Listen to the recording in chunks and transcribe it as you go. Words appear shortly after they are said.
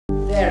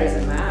there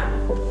is a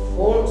man who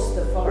haunts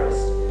the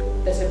forest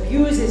that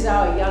abuses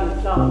our young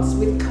plants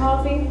with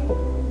carving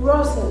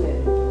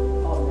Rosalind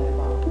on their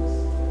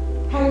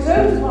barks, hangs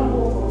odes on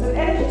hawthorns and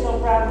elegies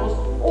on brambles,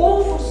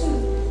 all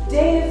forsooth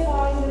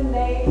deifying the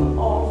name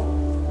of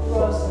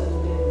Rosalind.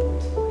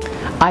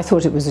 I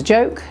thought it was a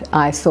joke.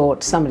 I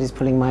thought somebody's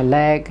pulling my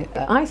leg.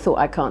 I thought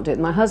I can't do it.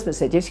 My husband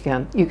said, yes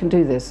you can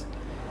do this.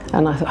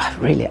 And I thought, oh,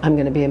 really, I'm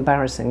going to be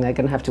embarrassing. They're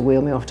going to have to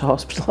wheel me off to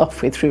hospital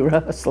halfway through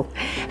rehearsal.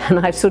 And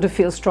I sort of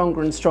feel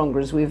stronger and stronger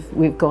as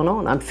we've gone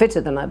on. I'm fitter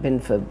than I've been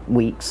for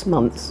weeks,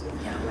 months.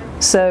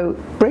 So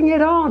bring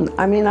it on.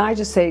 I mean, I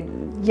just say,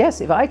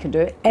 yes, if I can do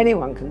it,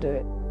 anyone can do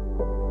it.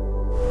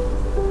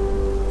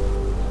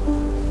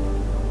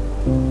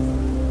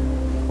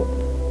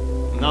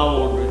 Now,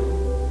 Audrey,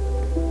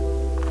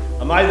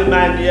 am I the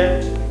man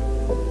yet?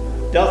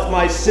 Doth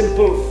my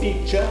simple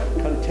feature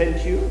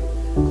content you?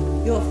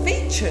 Your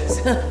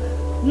features?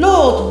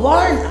 Lord,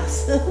 warn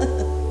us.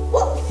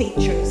 What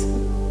features?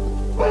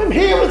 I am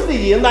here with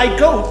thee and thy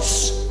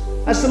goats,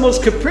 as the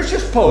most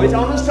capricious poet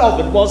honest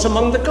Ovid was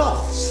among the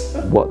Goths.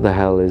 What the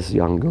hell is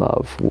young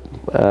love?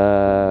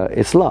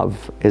 It's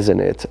love,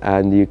 isn't it?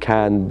 And you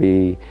can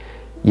be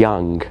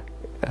young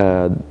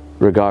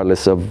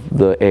regardless of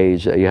the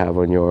age that you have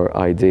on your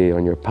ID,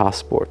 on your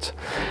passport.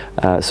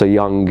 So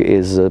young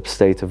is a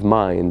state of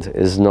mind,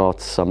 is not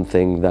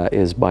something that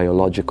is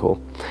biological.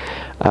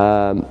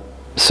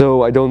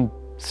 So I don't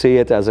see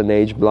it as an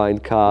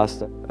age-blind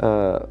cast.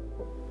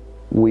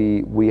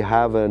 We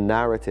have a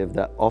narrative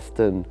that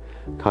often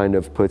kind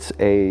of puts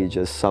age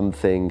as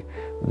something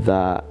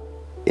that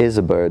is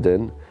a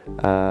burden.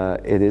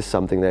 It is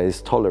something that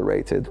is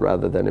tolerated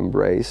rather than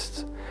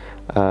embraced.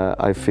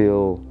 I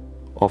feel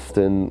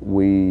often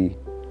we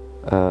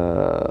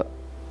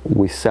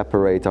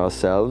separate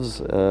ourselves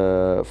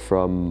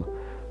from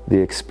the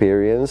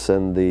experience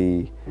and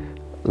the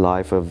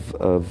life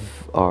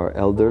of our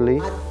elderly.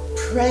 I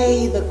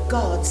pray the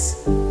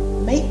gods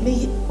make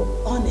me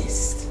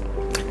honest.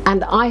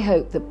 And I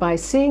hope that by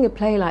seeing a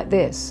play like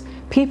this,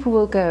 people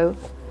will go,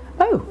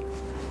 oh,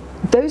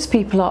 those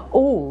people are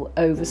all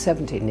over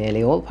 70,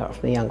 nearly all apart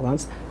from the young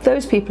ones.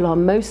 Those people are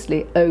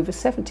mostly over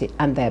 70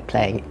 and they're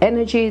playing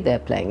energy, they're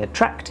playing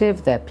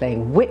attractive, they're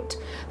playing wit,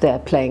 they're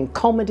playing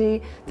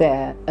comedy,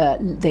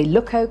 they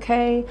look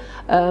okay,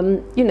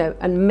 you know,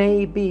 and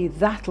maybe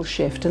that'll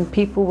shift and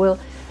people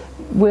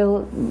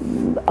will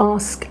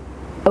ask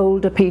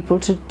older people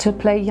to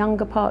play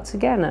younger parts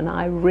again, and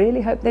I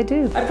really hope they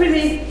do.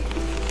 Prithee,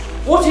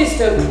 what is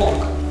stone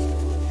clock?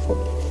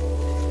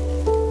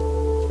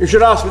 You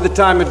should ask me the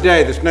time of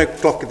day. There's no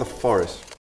clock in the forest.